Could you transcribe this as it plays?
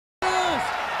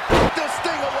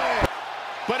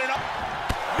but an knee.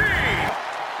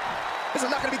 This is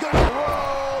not going to be good.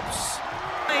 Ropes.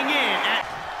 Playing in at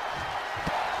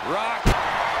Rock.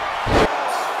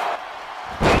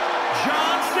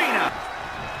 John Cena.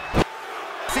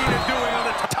 Cena doing on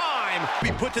the time.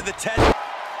 Be put to the test.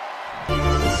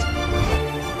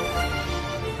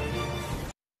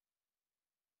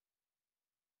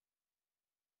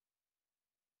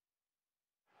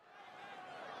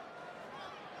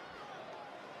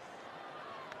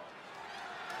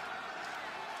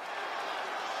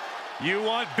 You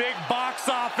want big box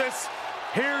office?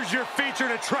 Here's your featured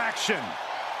attraction,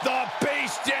 the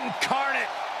Beast Incarnate.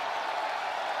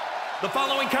 The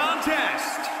following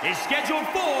contest is scheduled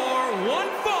for one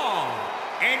fall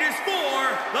and is for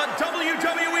the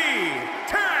WWE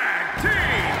Tag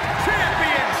Team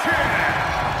Championship.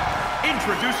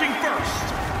 Introducing first,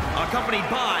 accompanied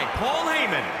by Paul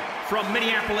Heyman from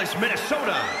Minneapolis,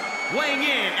 Minnesota, weighing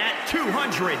in at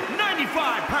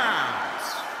 295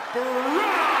 pounds,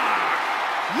 Braun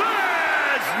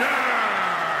Lesnar!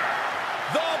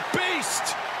 The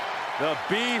Beast! The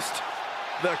Beast,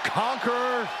 the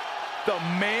Conqueror, the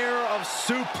Mayor of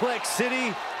Suplex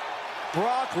City.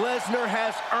 Brock Lesnar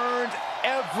has earned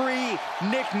every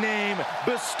nickname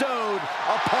bestowed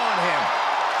upon him.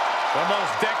 The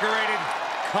most decorated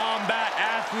combat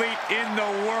athlete in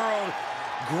the world,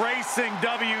 gracing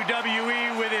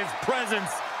WWE with his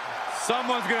presence.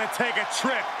 Someone's gonna take a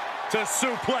trip to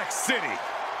Suplex City.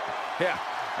 Yeah,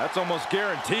 that's almost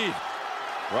guaranteed.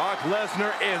 Brock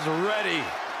Lesnar is ready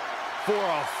for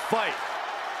a fight.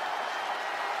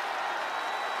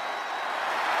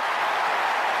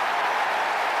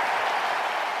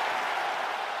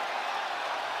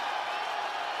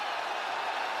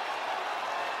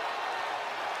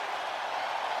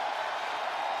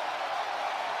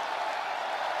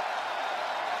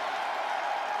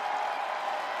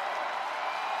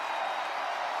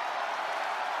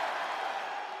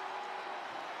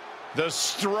 The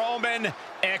Strowman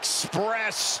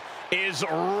Express is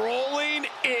rolling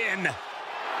in.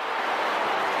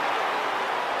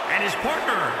 And his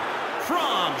partner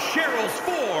from Sherrills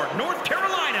Ford, North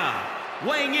Carolina,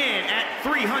 weighing in at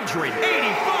 385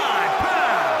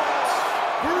 pounds,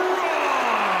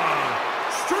 Braun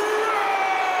Strowman!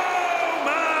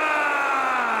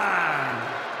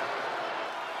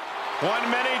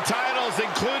 Won many titles,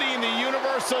 including the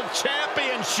Universal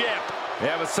Championship.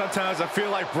 Yeah, but sometimes I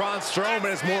feel like Braun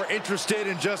Strowman is more interested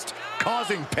in just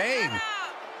causing pain.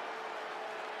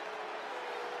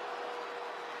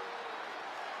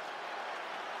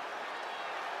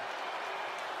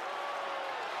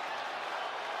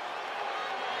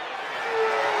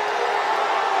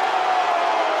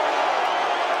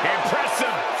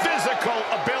 Impressive physical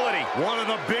ability. One of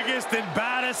the biggest and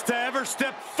baddest to ever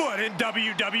step foot in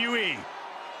WWE.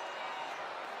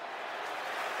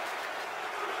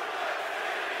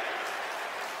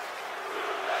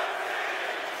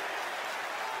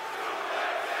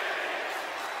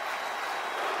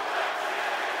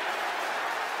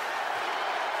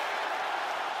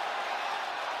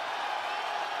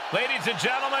 Ladies and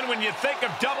gentlemen, when you think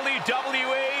of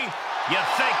WWE, you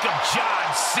think of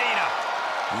John Cena.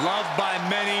 Loved by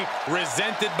many,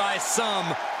 resented by some,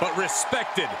 but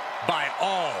respected by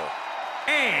all.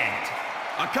 And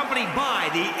accompanied by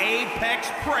the Apex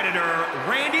Predator,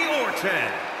 Randy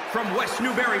Orton, from West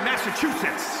Newbury,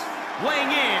 Massachusetts,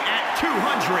 weighing in at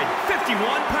 251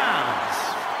 pounds,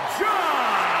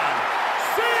 John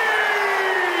Cena!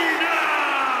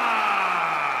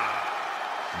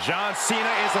 John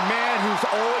Cena is a man who's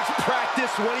always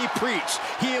practiced what he preached.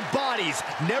 He embodies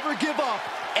never give up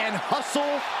and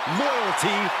hustle,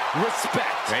 loyalty,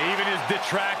 respect. Even his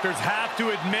detractors have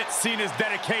to admit Cena's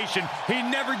dedication. He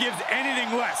never gives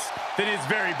anything less than his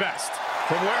very best.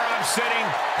 From where I'm sitting,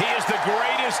 he is the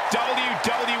greatest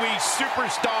WWE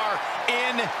superstar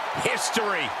in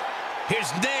history.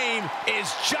 His name is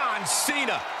John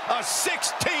Cena, a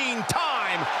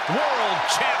 16-time world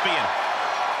champion.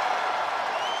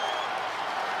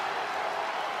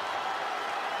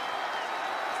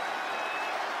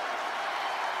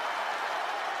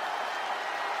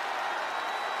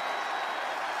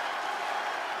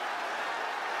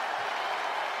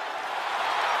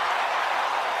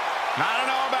 I don't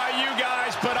know about you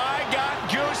guys, but I got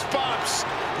goosebumps.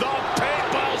 The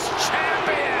People's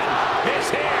Champion is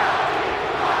here.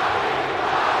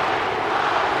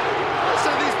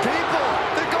 Listen to these people.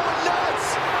 They're going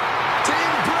nuts. Team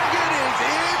Bring It is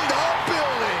in the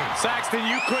building. Saxton,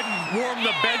 you couldn't warm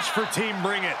the bench for Team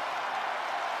Bring It.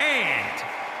 And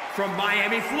from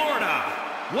Miami, Florida,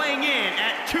 weighing in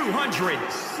at 265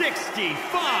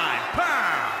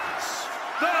 pounds,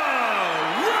 The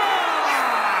Rock!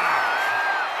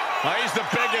 He's the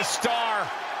biggest star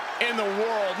in the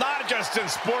world, not just in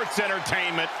sports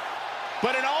entertainment,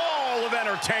 but in all of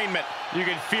entertainment. You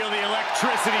can feel the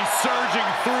electricity surging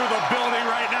through the building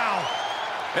right now.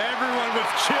 Everyone with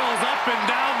chills up and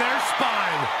down their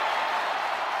spine.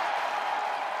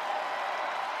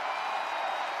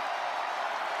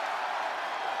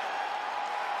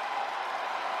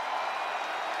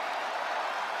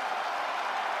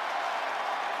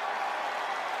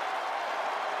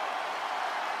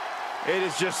 It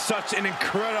is just such an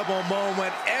incredible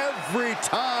moment every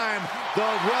time The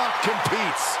Rock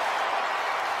competes.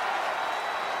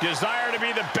 Desire to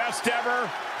be the best ever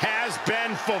has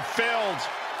been fulfilled.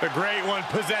 The Great One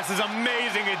possesses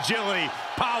amazing agility,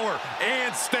 power,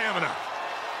 and stamina.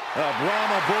 The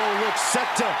Brahma Bull looks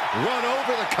set to run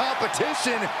over the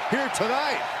competition here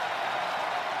tonight.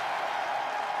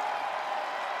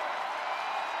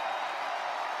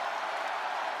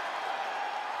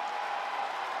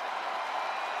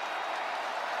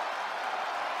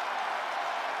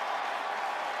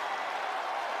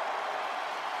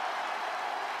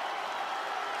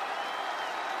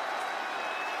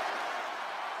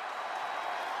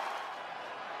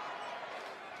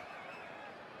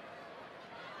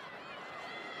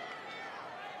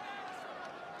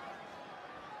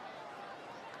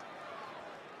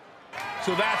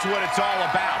 So that's what it's all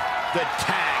about, the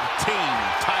tag team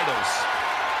titles.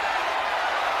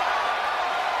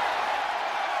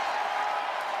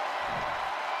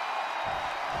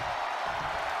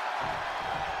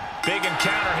 Big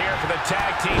encounter here for the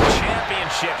tag team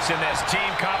championships in this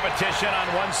team competition. On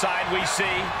one side we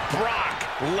see Brock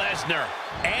Lesnar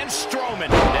and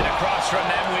Strowman. And across from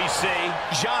them we see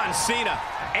John Cena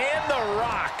and The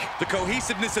Rock. The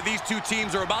cohesiveness of these two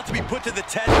teams are about to be put to the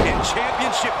test, and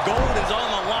championship gold is on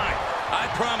the line.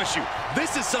 I promise you,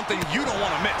 this is something you don't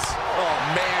want to miss. Oh,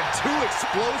 man, two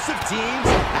explosive teams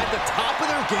at the top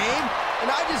of their game, and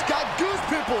I just got goose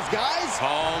pimples, guys.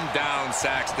 Calm down,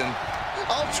 Saxton.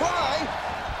 I'll try.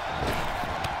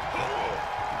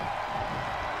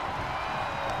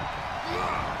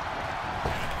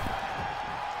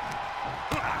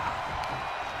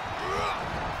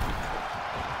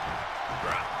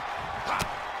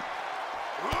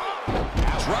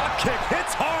 Drop kick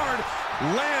hits hard,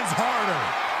 lands harder.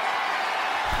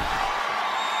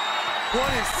 What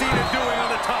is Cena doing on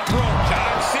the top rope?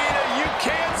 John Cena, you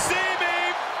can't see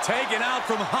me. Taken out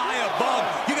from high above.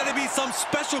 You got to be some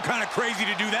special kind of crazy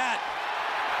to do that.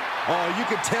 Oh, you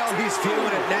can tell he's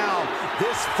feeling it now.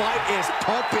 This fight is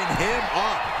pumping him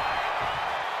up.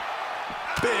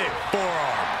 Big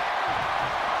forearm.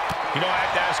 You know, I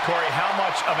have to ask Corey, how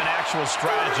much of an actual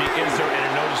strategy is there in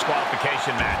a no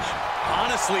disqualification match?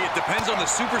 Honestly, it depends on the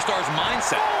superstar's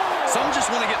mindset. Some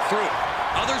just want to get through it.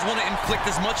 Others want to inflict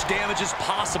as much damage as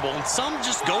possible, and some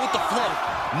just go with the flow.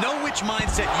 Know which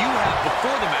mindset you have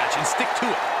before the match and stick to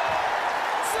it.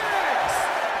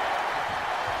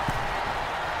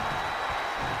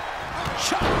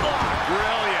 Shot block.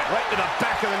 Brilliant. Right to the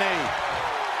back of the knee.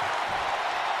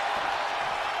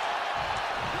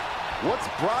 What's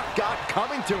Brock got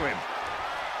coming to him?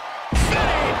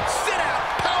 Sit out.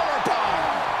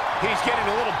 Powerbomb. He's getting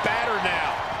a little battered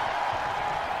now.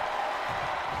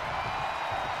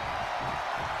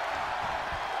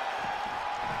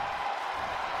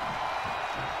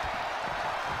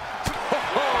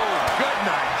 Oh, good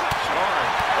night. Sure.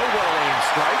 A well-aimed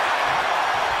strike.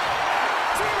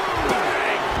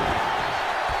 Bang.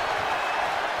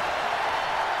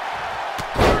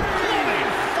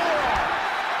 Flying forearm.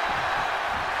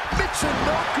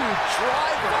 Michinoku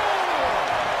driver.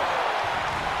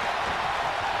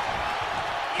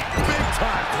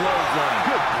 Big-time clothesline.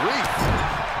 Good grief.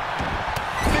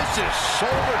 Vicious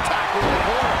shoulder tackle in the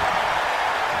corner.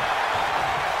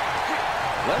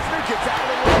 Lesnar gets out of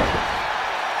the way.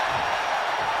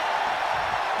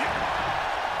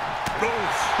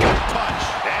 Good punch.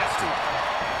 Nasty.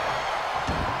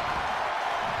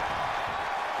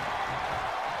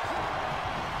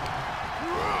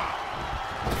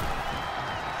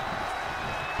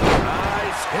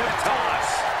 Nice hip toss.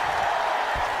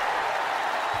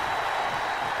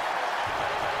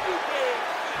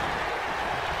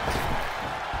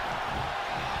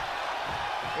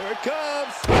 Here it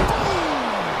comes.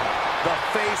 The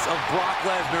face of Brock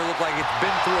Lesnar looked like it's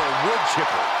been through a wood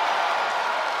chipper.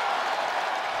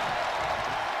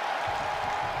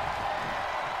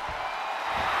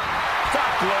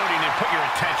 Stop gloating and put your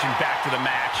attention back to the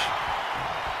match.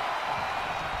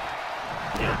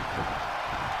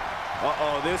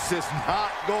 Uh-oh, this is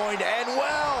not going to end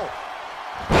well.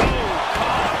 Oh,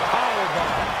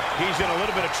 powerbomb. He's in a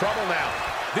little bit of trouble now.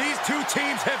 These two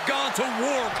teams have gone to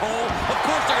war, Cole. Of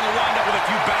course they're going to wind up with a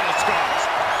few battle scars.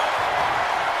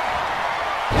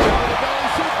 Belly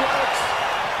suplex.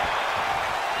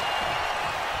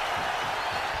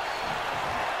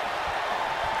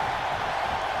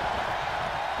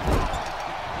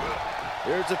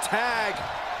 Here's a tag.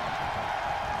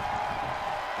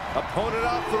 Opponent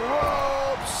off the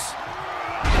ropes.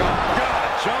 God,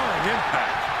 jarring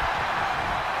impact.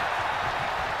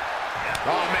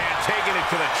 Oh, man, taking it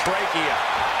to the trachea.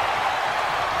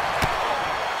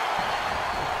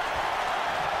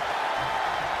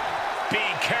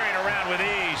 Being carried around with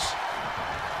ease.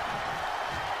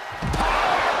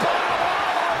 Powerbomb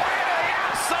all the way to the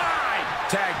outside.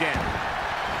 Tagged in.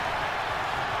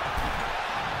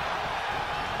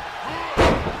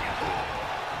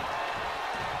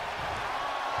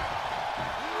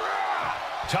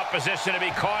 Tough position to be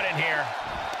caught in here.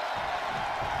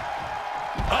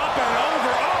 Up and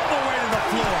over, all the way to the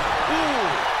floor.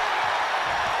 Ooh.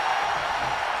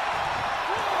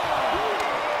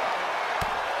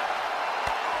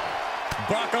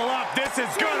 Buckle up, this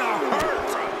is gonna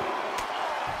hurt.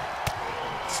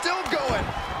 Still going.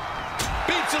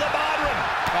 Beat to the bottom.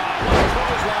 Oh, what a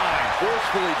clothesline.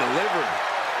 Forcefully delivered.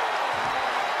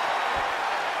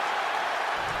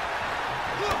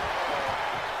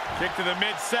 Kick to the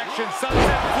midsection,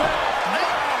 sunset flip.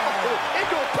 Oh,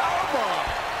 into a powerbomb.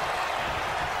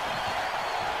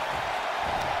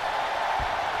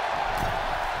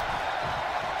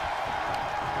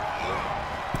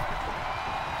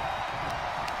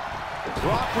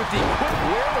 Brock with the quick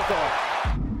wherewithal.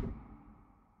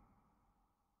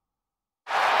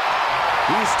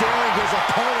 He's staring his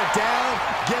opponent down,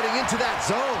 getting into that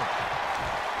zone.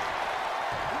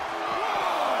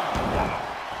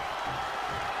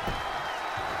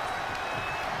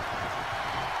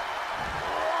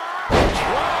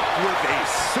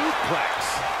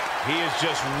 He is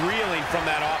just reeling from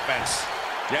that offense.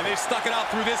 Yeah, they stuck it out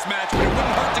through this match, but it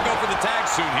wouldn't hurt to go for the tag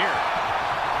soon here.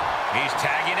 He's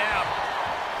tagging out.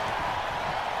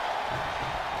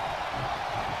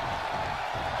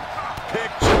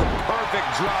 Picture perfect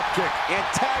drop kick. And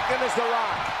tagged in as the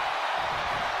Rock.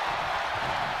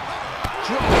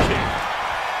 Drop kick.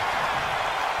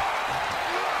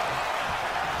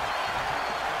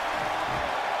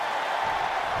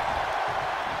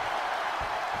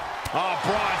 Oh,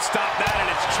 Braun stopped that in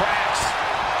its tracks.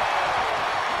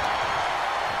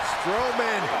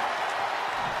 Strowman.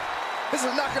 This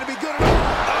is not going to be good at all.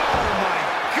 Oh, my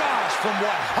gosh, from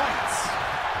what heights.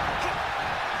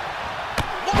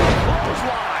 What a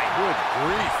clothesline. Good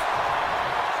grief.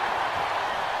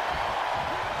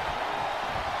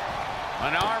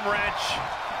 An arm wrench.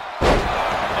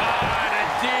 Oh, and a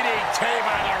DDT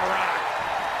by the Rock.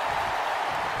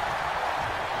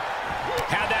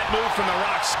 Had that move from the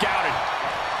Rock scouted.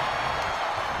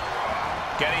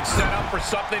 Getting set up for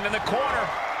something in the corner.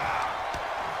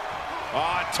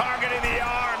 Oh, targeting the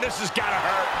arm. This has got to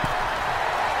hurt.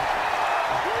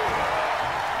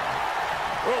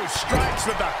 Oh, strikes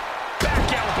with the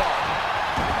back elbow.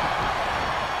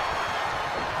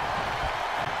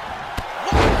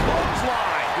 What a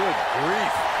clothesline. Good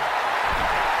grief.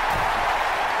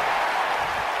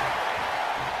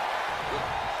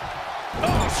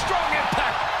 Oh, strong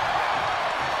impact.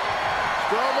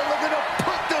 Strowman looking to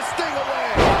put this thing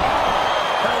away.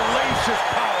 Hellacious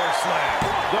power slam.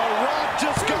 The Rock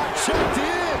just got checked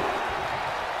in.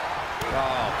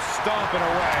 Oh, stomping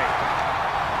away.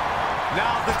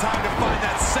 Now's the time to find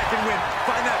that second win.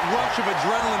 Find that rush of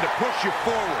adrenaline to push you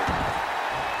forward.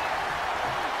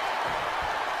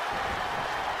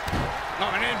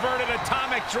 Oh, an inverted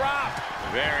atomic drop.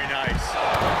 Very nice.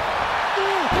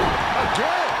 Ooh,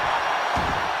 again.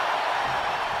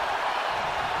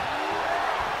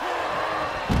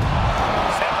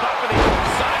 Set up for the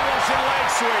side Russian leg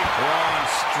sweep. Braun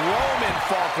Strowman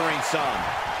faltering some.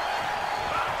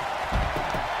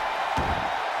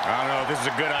 I don't know if this is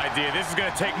a good idea. This is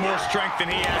going to take more strength than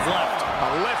he has left. A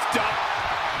lift up.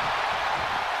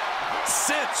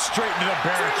 Sent straight into the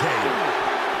barricade.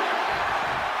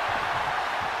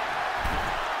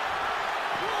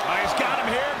 Oh, he's got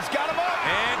him here. He's got him up.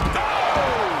 And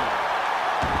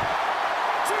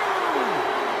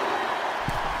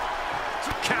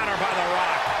counter by the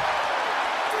Rock.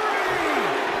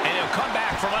 And he'll come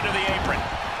back from under the apron.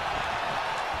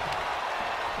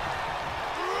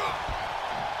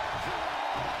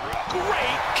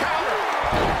 Great counter.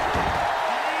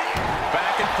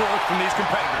 back and forth from these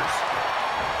competitors.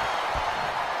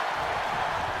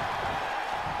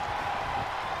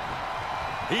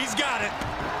 He's got it.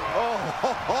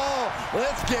 Oh,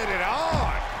 let's get it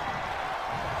on.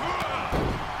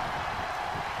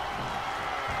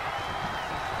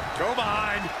 Go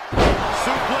behind.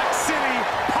 Suplex City,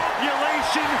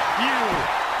 population U.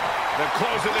 The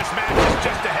close of this match is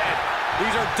just ahead.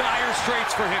 These are dire straits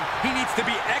for him. He needs to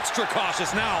be extra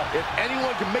cautious now. If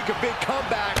anyone can make a big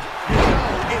comeback, you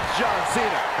know it's John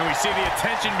Cena. And we see the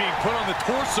attention being put on the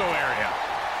torso area.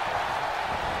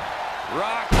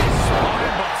 Rock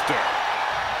Spine Buster.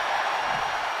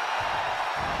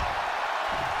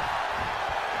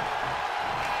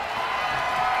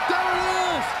 There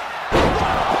it is!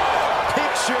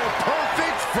 Picture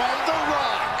perfect from The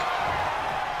Rock.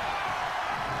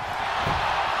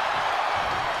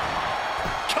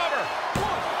 Cover.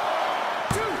 1,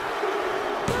 2,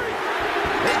 3.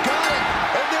 They got it,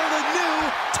 and they're the new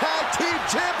tag team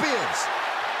champions.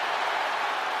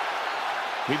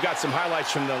 We've got some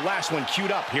highlights from the last one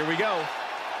queued up. Here we go.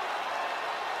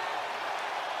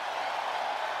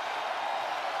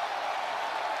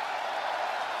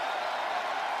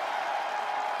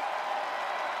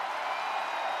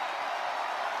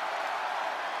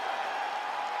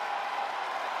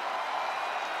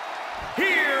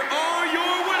 Here are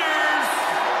your winners,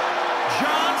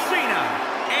 John Cena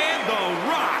and The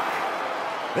Rock.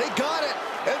 They got it,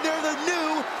 and they're the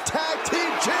new tag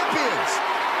team champions.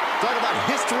 Talk about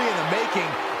history in the making.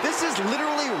 This is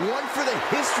literally one for the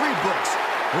history books.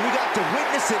 And we got to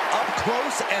witness it up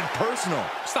close and personal.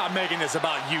 Stop making this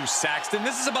about you, Saxton.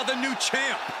 This is about the new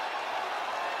champ.